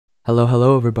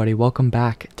Hello everybody, welcome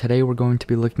back. Today we're going to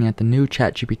be looking at the new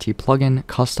ChatGPT plugin,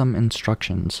 Custom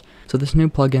Instructions. So this new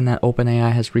plugin that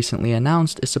OpenAI has recently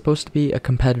announced is supposed to be a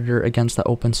competitor against the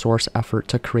open source effort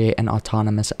to create an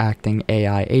autonomous acting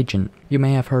AI agent. You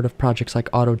may have heard of projects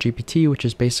like AutoGPT, which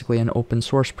is basically an open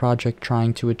source project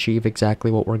trying to achieve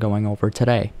exactly what we're going over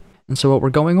today. And so what we're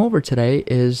going over today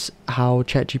is how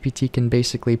ChatGPT can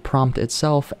basically prompt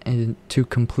itself to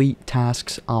complete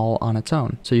tasks all on its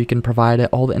own. So you can provide it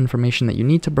all the information that you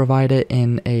need to provide it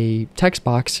in a text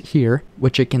box here,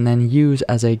 which it can then use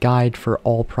as a guide for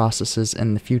all processes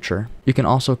in the future. You can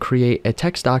also create a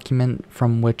text document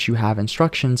from which you have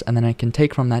instructions, and then it can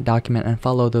take from that document and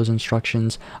follow those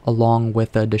instructions along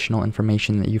with the additional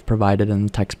information that you've provided in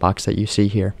the text box that you see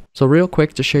here. So real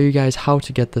quick, to show you guys how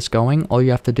to get this going, all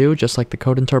you have to do, just like the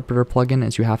code interpreter plugin,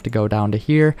 is you have to go down to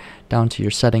here, down to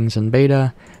your settings and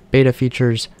beta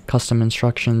features, custom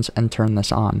instructions, and turn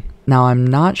this on. Now I'm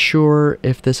not sure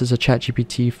if this is a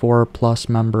ChatGPT 4 Plus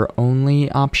member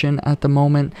only option at the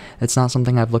moment. It's not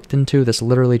something I've looked into. This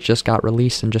literally just got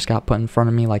released and just got put in front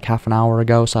of me like half an hour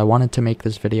ago, so I wanted to make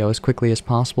this video as quickly as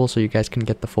possible so you guys can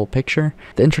get the full picture.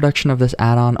 The introduction of this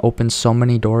add-on opens so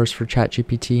many doors for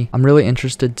ChatGPT. I'm really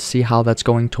interested to see how that's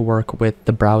going to work with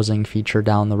the browsing feature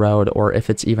down the road, or if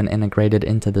it's even integrated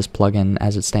into this plugin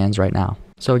as it stands right now.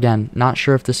 So again, not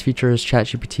sure if this feature is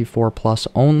ChatGPT 4 Plus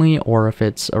only, or if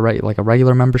it's like a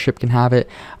regular membership can have it.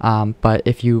 But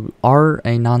if you are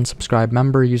a non-subscribed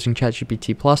member using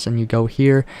ChatGPT Plus and you go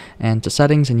here and to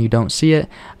settings and you don't see it,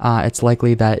 it's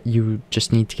likely that you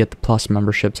just need to get the Plus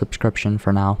membership subscription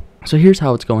for now. So here's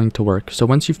how it's going to work. So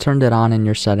once you've turned it on in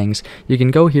your settings, you can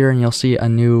go here and you'll see a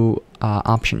new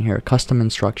option here, custom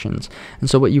instructions. And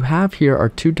so what you have here are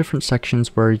two different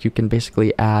sections where you can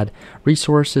basically add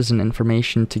resources and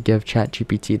information to give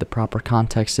ChatGPT the proper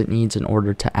context it needs in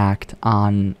order to act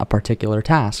on a particular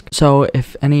task. So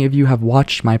if any of you have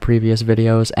watched my previous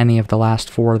videos, any of the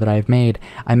last 4 that I've made,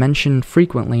 I mentioned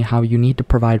frequently how you need to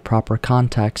provide proper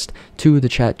context to the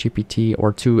ChatGPT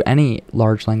or to any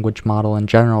large language model in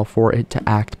general for it to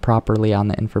act properly on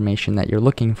the information that you're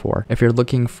looking for. If you're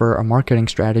looking for a marketing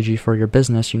strategy for your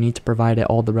business, you need to provide it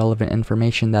all the relevant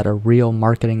information that a real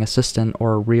marketing assistant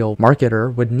or a real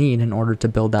marketer would need in order to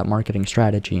build that marketing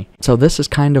strategy. So this is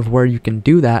kind of where you can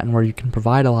do that and where you can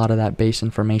provide a lot of that base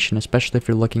information, especially if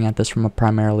you're looking at this from a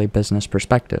primarily business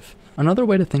perspective. Another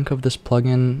way to think of this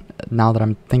plugin, now that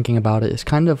I'm thinking about it, is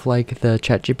kind of like the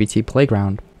ChatGPT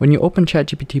Playground. When you open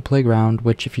ChatGPT Playground,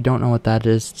 which if you don't know what that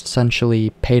is, it's essentially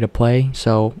pay to play.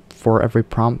 So for every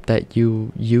prompt that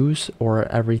you use or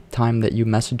every time that you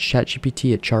message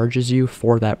ChatGPT, it charges you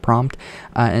for that prompt.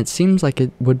 And it seems like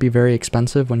it would be very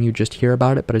expensive when you just hear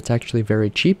about it, but it's actually very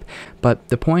cheap. But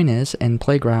the point is, in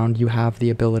Playground, you have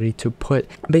the ability to put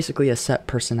basically a set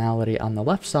personality on the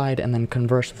left side and then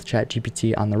converse with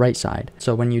ChatGPT on the right side.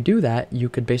 So when you do that, you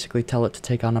could basically tell it to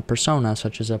take on a persona,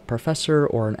 such as a professor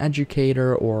or an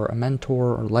educator or a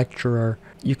mentor or lecturer.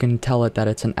 You can tell it that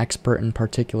it's an expert in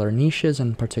particular niches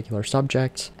and particular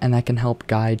subjects, and that can help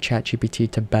guide ChatGPT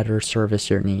to better service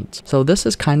your needs. So this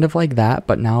is kind of like that,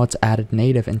 but now it's added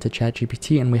native into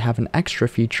ChatGPT, and we have an extra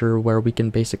feature where we can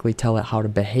basically tell it how to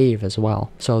behave as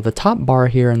well. So the top bar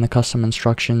here in the custom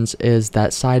instructions is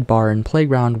that sidebar in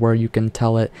Playground where you can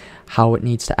tell it how it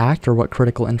needs to act or what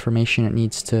critical information it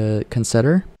needs to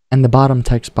consider. And the bottom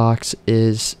text box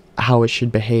is how it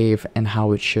should behave and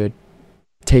how it should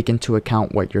take into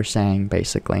account what you're saying,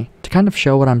 basically. To kind of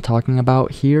show what I'm talking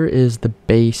about, here is the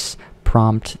base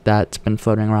prompt that's been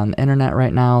floating around the internet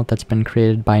right now that's been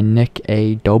created by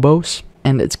NickADopos.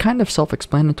 And it's kind of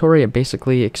self-explanatory. It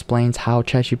basically explains how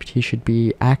ChatGPT should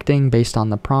be acting based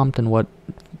on the prompt and what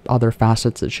other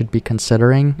facets it should be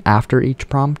considering after each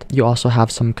prompt. You also have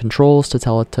some controls to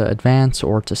tell it to advance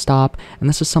or to stop, and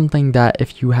this is something that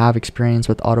if you have experience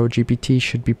with AutoGPT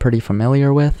should be pretty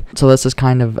familiar with. So this is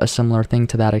kind of a similar thing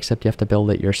to that, except you have to build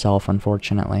it yourself,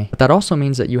 unfortunately. But that also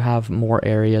means that you have more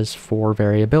areas for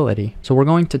variability. So we're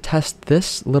going to test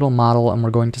this little model and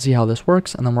we're going to see how this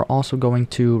works, and then we're also going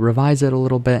to revise it a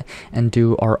little bit and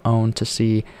do our own to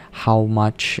see how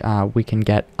much we can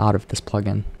get out of this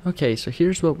plugin. Okay, so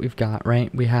here's what we've got,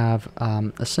 right? We have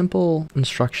a simple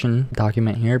instruction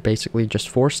document here, basically just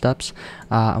 4 steps.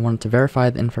 I wanted to verify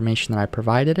the information that I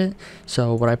provided it.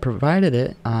 So what I provided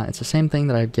it, it's the same thing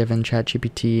that I've given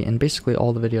ChatGPT in basically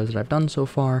all the videos that I've done so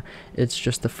far. It's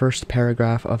just the first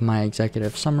paragraph of my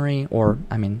executive summary, or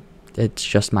I mean, it's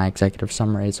just my executive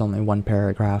summary. It's only one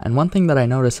paragraph. And one thing that I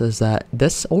notice is that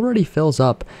this already fills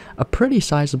up a pretty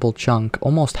sizable chunk,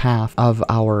 almost half of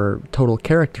our total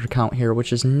character count here,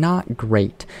 which is not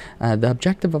great. The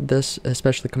objective of this,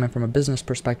 especially coming from a business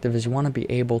perspective, is you want to be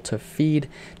able to feed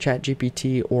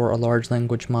ChatGPT or a large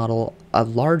language model a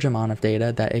large amount of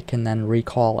data that it can then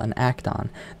recall and act on.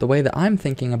 The way that I'm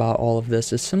thinking about all of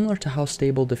this is similar to how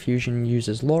Stable Diffusion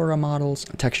uses LoRa models,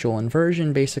 textual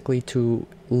inversion, basically to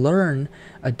learn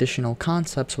additional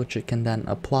concepts which it can then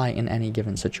apply in any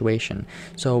given situation.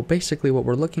 So basically what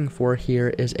we're looking for here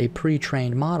is a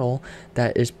pre-trained model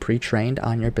that is pre-trained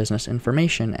on your business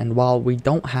information, and while we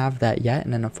don't have that yet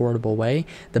in an affordable way,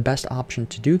 the best option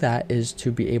to do that is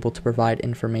to be able to provide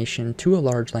information to a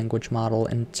large language model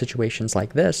in situations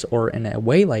like this, or in a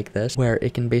way like this, where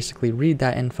it can basically read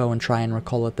that info and try and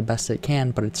recall it the best it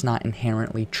can, but it's not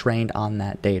inherently trained on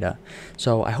that data.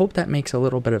 So I hope that makes a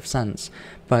little bit of sense.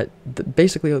 But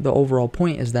basically the overall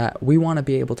point is that we want to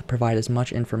be able to provide as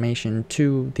much information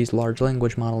to these large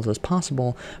language models as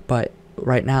possible, but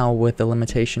right now with the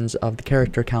limitations of the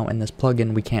character count in this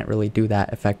plugin, we can't really do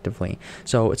that effectively.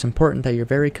 So it's important that you're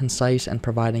very concise and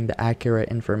providing the accurate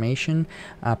information,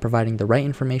 providing the right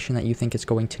information that you think it's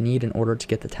going to need in order to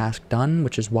get the task done,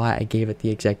 which is why I gave it the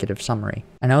executive summary.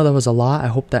 I know that was a lot. I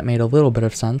hope that made a little bit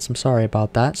of sense. I'm sorry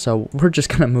about that. So we're just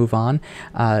going to move on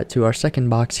to our second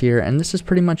box here, and this is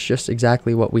pretty much just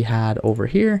exactly what we had over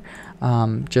here,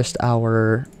 just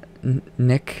our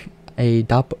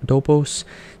NickADopos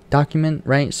document,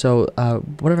 right? So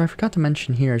what I forgot to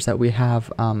mention here is that we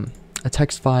have a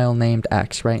text file named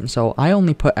X, right? And so I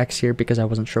only put X here because I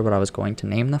wasn't sure what I was going to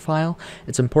name the file.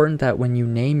 It's important that when you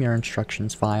name your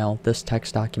instructions file, this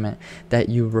text document, that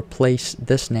you replace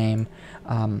this name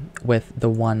with the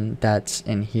one that's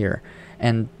in here.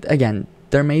 And again,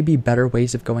 there may be better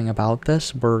ways of going about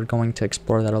this. We're going to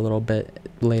explore that a little bit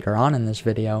later on in this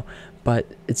video, but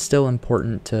it's still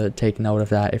important to take note of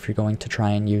that if you're going to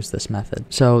try and use this method.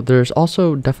 So there's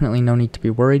also definitely no need to be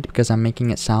worried because I'm making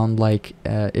it sound like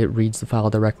it reads the file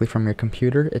directly from your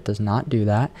computer. It does not do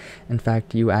that. In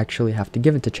fact, you actually have to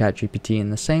give it to ChatGPT in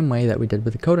the same way that we did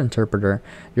with the code interpreter.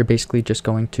 You're basically just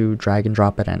going to drag and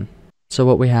drop it in. So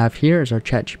what we have here is our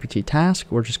ChatGPT task.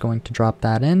 We're just going to drop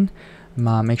that in.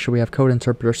 Make sure we have code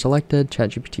interpreter selected,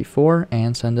 ChatGPT 4,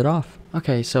 and send it off.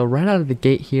 Okay, so right out of the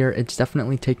gate here, it's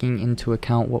definitely taking into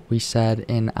account what we said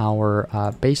in our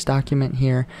base document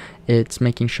here. It's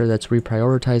making sure that's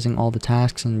reprioritizing all the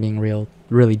tasks and being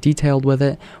really detailed with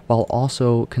it, while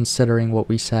also considering what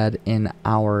we said in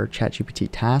our ChatGPT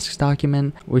tasks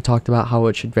document. We talked about how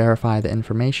it should verify the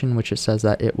information, which it says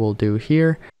that it will do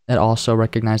here. It also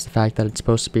recognized the fact that it's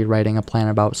supposed to be writing a plan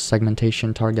about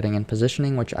segmentation, targeting, and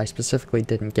positioning, which I specifically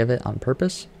didn't give it on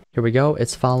purpose. Here we go.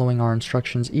 It's following our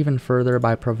instructions even further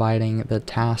by providing the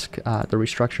task, the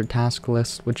restructured task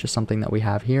list, which is something that we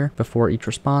have here. Before each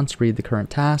response, read the current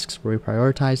tasks,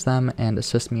 reprioritize them, and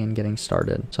assist me in getting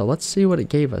started. So let's see what it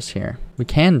gave us here. We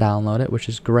can download it, which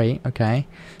is great. Okay,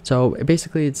 so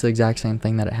basically it's the exact same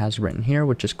thing that it has written here,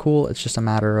 which is cool. It's just a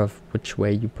matter of which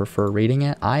way you prefer reading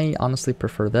it. I honestly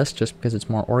prefer this just because it's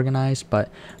more organized, but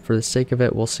for the sake of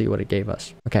it, we'll see what it gave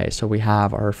us. Okay, so we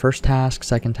have our first task,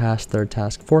 second task, third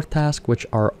task, fourth task, which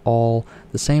are all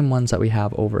the same ones that we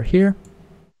have over here.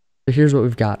 So here's what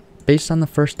we've got. Based on the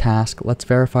first task, let's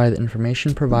verify the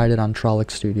information provided on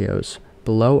Trolloc Studios.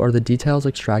 Below are the details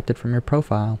extracted from your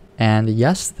profile. And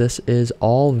yes, this is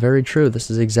all very true.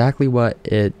 This is exactly what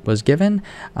it was given.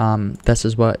 This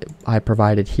is what I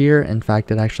provided here. In fact,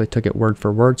 it actually took it word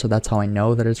for word, so that's how I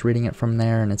know that it's reading it from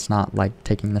there and it's not like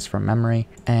taking this from memory.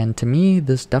 And to me,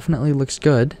 this definitely looks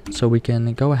good, so we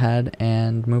can go ahead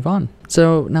and move on.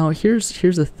 So now here's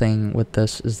the thing with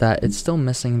this, is that it's still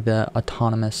missing the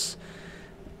autonomous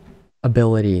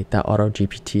ability that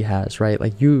AutoGPT has, right?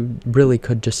 Like, you really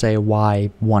could just say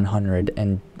Y 100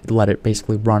 and let it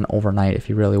basically run overnight if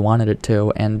you really wanted it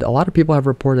to. And a lot of people have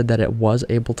reported that it was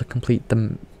able to complete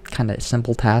the kind of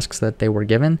simple tasks that they were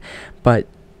given, but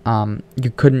you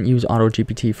couldn't use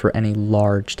AutoGPT for any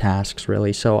large tasks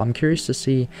really. So I'm curious to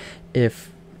see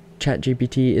if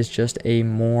ChatGPT is just a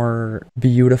more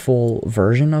beautiful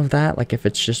version of that, like if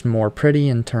it's just more pretty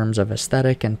in terms of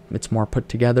aesthetic and it's more put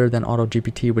together than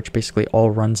AutoGPT, which basically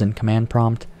all runs in command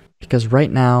prompt. Because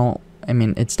right now, I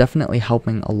mean, it's definitely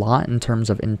helping a lot in terms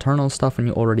of internal stuff when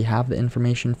you already have the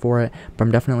information for it, but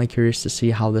I'm definitely curious to see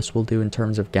how this will do in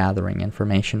terms of gathering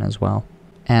information as well.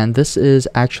 And this is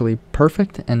actually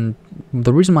perfect and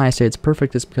The reason why I say it's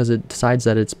perfect is because it decides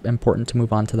that it's important to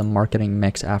move on to the marketing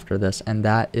mix after this, and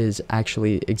that is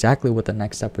actually exactly what the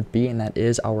next step would be, and that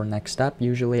is our next step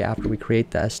usually after we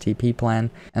create the STP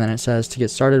plan. And then it says to get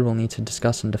started we'll need to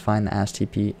discuss and define the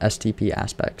STP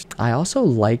aspects. I also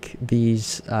like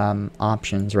these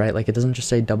options, right? Like it doesn't just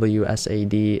say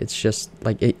WSAD, it's just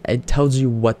like it tells you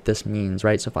what this means,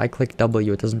 right? So if I click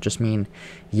W, it doesn't just mean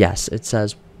yes, it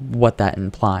says what that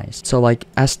implies. So like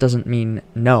S doesn't mean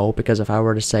no, because if I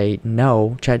were to say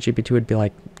no, ChatGPT would be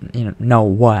like, you know, no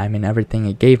what? I mean, everything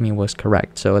it gave me was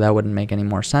correct, so that wouldn't make any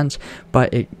more sense.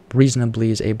 But it reasonably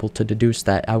is able to deduce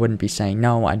that I wouldn't be saying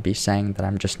no, I'd be saying that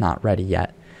I'm just not ready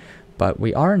yet. But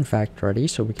we are in fact ready,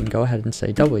 so we can go ahead and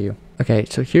say W. Okay,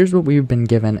 so here's what we've been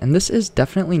given, and this is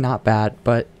definitely not bad,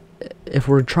 but if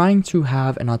we're trying to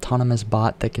have an autonomous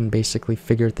bot that can basically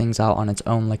figure things out on its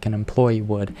own like an employee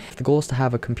would, if the goal is to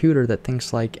have a computer that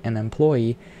thinks like an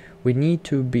employee, we need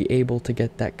to be able to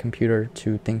get that computer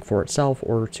to think for itself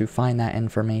or to find that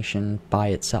information by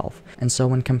itself. And so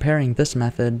when comparing this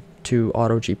method to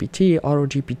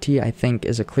AutoGPT I think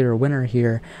is a clear winner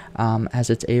here, as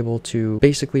it's able to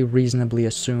basically reasonably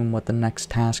assume what the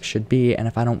next task should be, and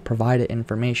if I don't provide it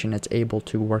information, it's able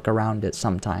to work around it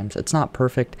sometimes. It's not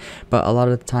perfect, but a lot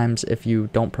of the times if you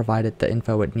don't provide it the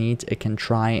info it needs, it can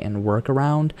try and work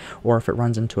around, or if it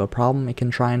runs into a problem, it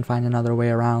can try and find another way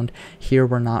around. Here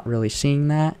we're not really seeing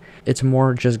that. It's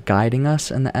more just guiding us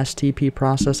in the STP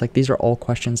process. Like these are all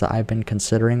questions that I've been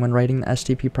considering when writing the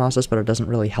STP process, but it doesn't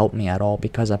really help me at all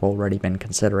because I've already been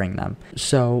considering them.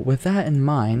 So with that in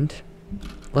mind,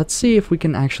 let's see if we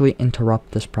can actually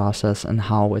interrupt this process and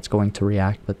how it's going to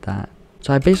react with that.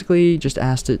 So I basically just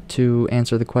asked it to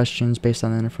answer the questions based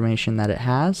on the information that it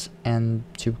has and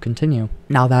to continue.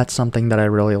 Now that's something that I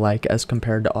really like as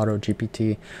compared to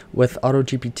AutoGPT. With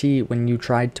AutoGPT, when you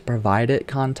tried to provide it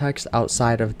context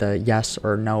outside of the yes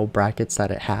or no brackets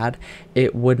that it had,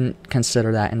 it wouldn't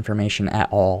consider that information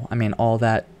at all. I mean, all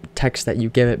that text that you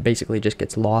give it basically just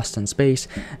gets lost in space.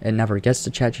 It never gets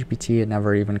to ChatGPT, it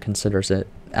never even considers it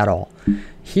at all.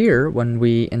 Here, when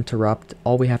we interrupt,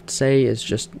 all we have to say is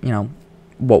just, you know,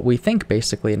 what we think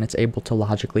basically, and it's able to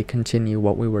logically continue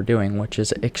what we were doing, which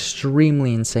is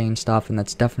extremely insane stuff, and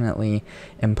that's definitely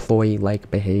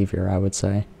employee-like behavior, I would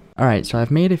say. Alright, so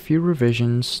I've made a few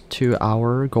revisions to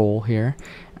our goal here.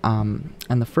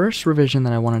 And the first revision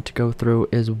that I wanted to go through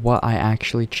is what I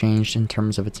actually changed in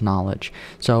terms of its knowledge.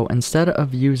 So instead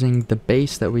of using the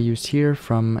base that we used here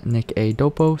from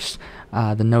NickADopos,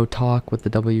 the no talk with the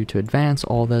W to advance,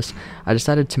 all this, I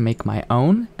decided to make my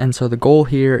own. And so the goal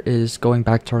here is going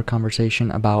back to our conversation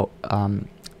about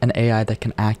an AI that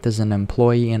can act as an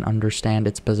employee and understand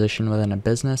its position within a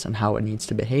business and how it needs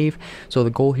to behave. So the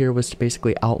goal here was to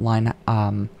basically outline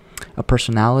a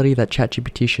personality that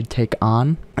ChatGPT should take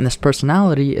on, and this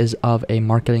personality is of a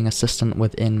marketing assistant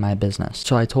within my business.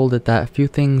 So I told it that a few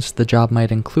things the job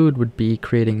might include would be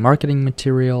creating marketing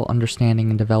material,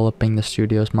 understanding and developing the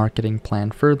studio's marketing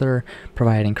plan further,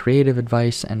 providing creative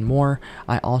advice, and more.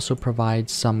 I also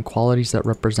provide some qualities that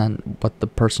represent what the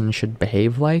person should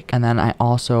behave like, and then I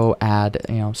also add,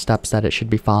 you know, steps that it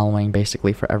should be following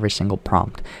basically for every single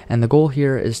prompt. And the goal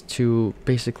here is to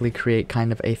basically create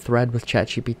kind of a thread with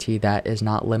ChatGPT that is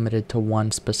not limited to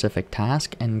one specific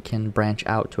task and can branch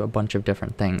out to a bunch of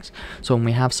different things. So when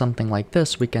we have something like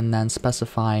this, we can then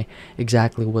specify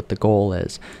exactly what the goal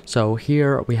is. So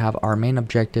here we have our main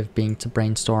objective being to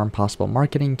brainstorm possible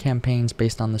marketing campaigns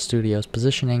based on the studio's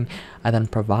positioning. I then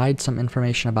provide some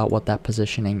information about what that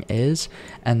positioning is,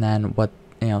 and then what,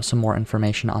 you know, some more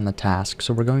information on the task.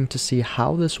 So we're going to see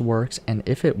how this works and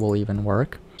if it will even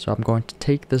work. So I'm going to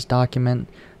take this document,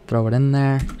 throw it in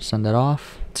there, send it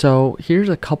off. So here's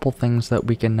a couple things that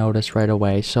we can notice right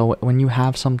away. So when you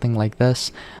have something like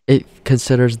this, it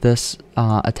considers this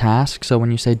a task. So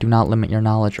when you say do not limit your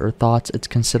knowledge or thoughts, it's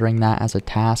considering that as a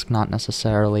task, not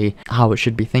necessarily how it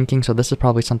should be thinking. So this is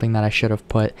probably something that I should have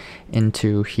put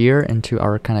into here, into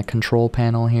our kind of control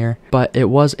panel here. But it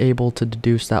was able to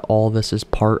deduce that all this is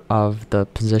part of the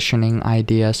positioning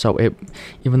idea. So it,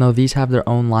 even though these have their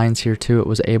own lines here too, it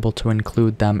was able to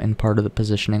include them in part of the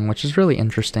positioning, which is really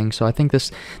interesting. So I think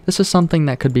this is something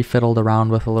that could be fiddled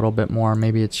around with a little bit more.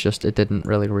 Maybe it's just it didn't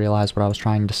really realize what I was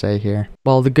trying to say here.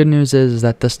 Well, the good news is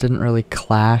that this didn't really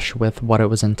clash with what it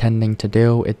was intending to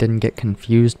do. It didn't get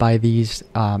confused by these,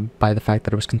 by the fact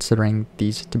that it was considering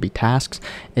these to be tasks.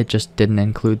 It just didn't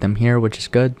include them here, which is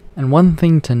good. And one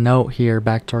thing to note here,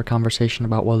 back to our conversation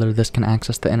about whether this can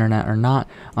access the internet or not,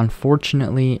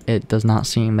 unfortunately, it does not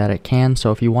seem that it can.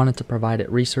 So if you wanted to provide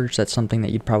it research, that's something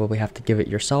that you'd probably have to give it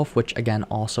yourself, which again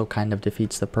also kind of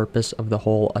defeats the purpose of the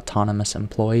whole autonomous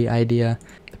employee idea.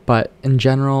 The But in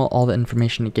general, all the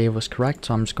information it gave was correct,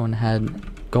 so I'm just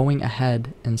going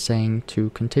ahead and saying to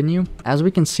continue. As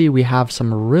we can see, we have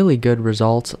some really good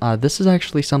results. This is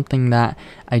actually something that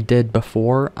I did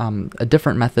before, a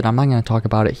different method. I'm not going to talk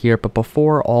about it here, but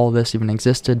before all this even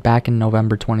existed, back in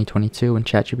November 2022 when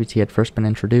ChatGPT had first been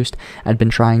introduced, I'd been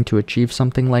trying to achieve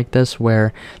something like this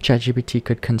where ChatGPT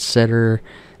could consider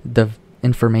the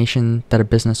information that a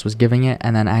business was giving it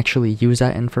and then actually use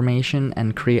that information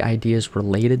and create ideas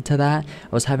related to that. I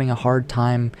was having a hard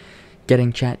time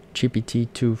getting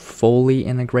ChatGPT to fully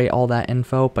integrate all that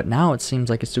info, but now it seems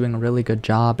like it's doing a really good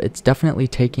job. It's definitely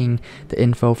taking the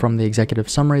info from the executive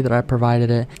summary that I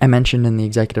provided it. I mentioned in the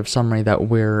executive summary that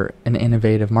we're an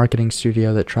innovative marketing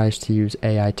studio that tries to use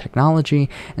AI technology,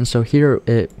 and so here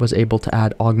it was able to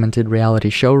add augmented reality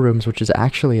showrooms, which is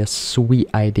actually a sweet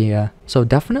idea. So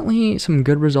definitely some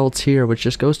good results here, which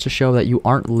just goes to show that you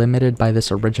aren't limited by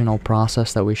this original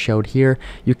process that we showed here.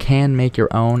 You can make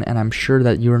your own, and I'm sure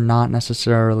that you're not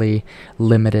necessarily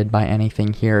limited by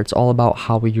anything here. It's all about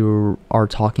how you are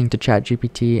talking to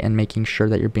ChatGPT and making sure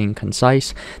that you're being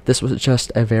concise. This was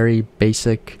just a very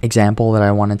basic example that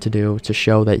I wanted to do to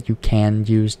show that you can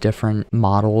use different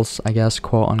models, I guess,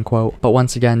 quote unquote. But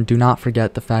once again, do not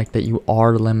forget the fact that you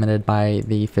are limited by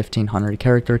the 1500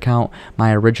 character count.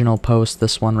 My original post,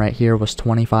 this one right here, was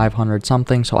 2500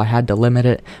 something, so I had to limit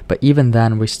it, but even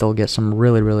then we still get some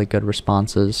really good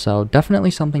responses, so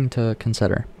definitely something to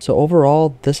consider. So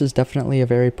overall, this is definitely a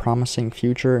very promising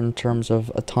future in terms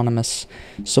of autonomous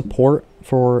support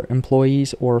for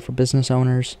employees or for business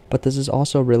owners, but this is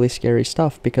also really scary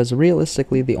stuff because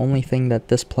realistically the only thing that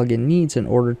this plugin needs in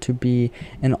order to be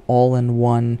an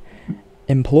all-in-one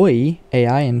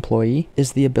AI employee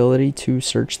is the ability to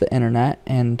search the internet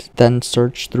and then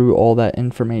search through all that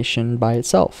information by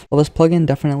itself. Well, this plugin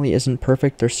definitely isn't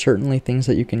perfect. There's certainly things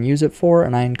that you can use it for,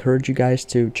 and I encourage you guys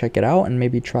to check it out and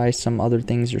maybe try some other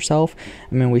things yourself.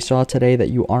 I mean, we saw today that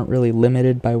you aren't really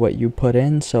limited by what you put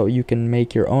in, so you can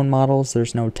make your own models.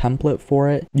 There's no template for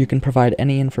it. You can provide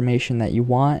any information that you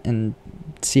want and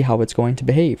see how it's going to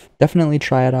behave. Definitely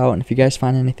try it out, and if you guys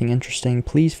find anything interesting,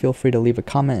 please feel free to leave a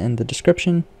comment in the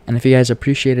description. And if you guys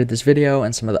appreciated this video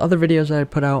and some of the other videos that I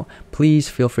put out, please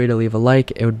feel free to leave a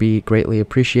like. It would be greatly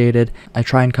appreciated. I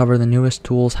try and cover the newest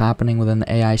tools happening within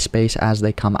the AI space as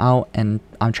they come out, and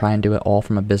I'm trying to do it all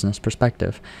from a business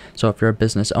perspective. So if you're a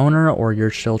business owner or you're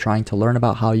still trying to learn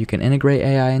about how you can integrate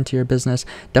AI into your business,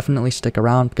 definitely stick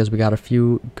around because we got a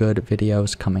few good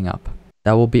videos coming up.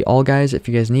 That will be all, guys. If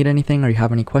you guys need anything or you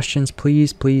have any questions,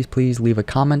 please leave a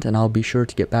comment and I'll be sure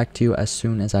to get back to you as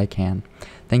soon as I can.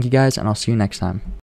 Thank you guys, and I'll see you next time.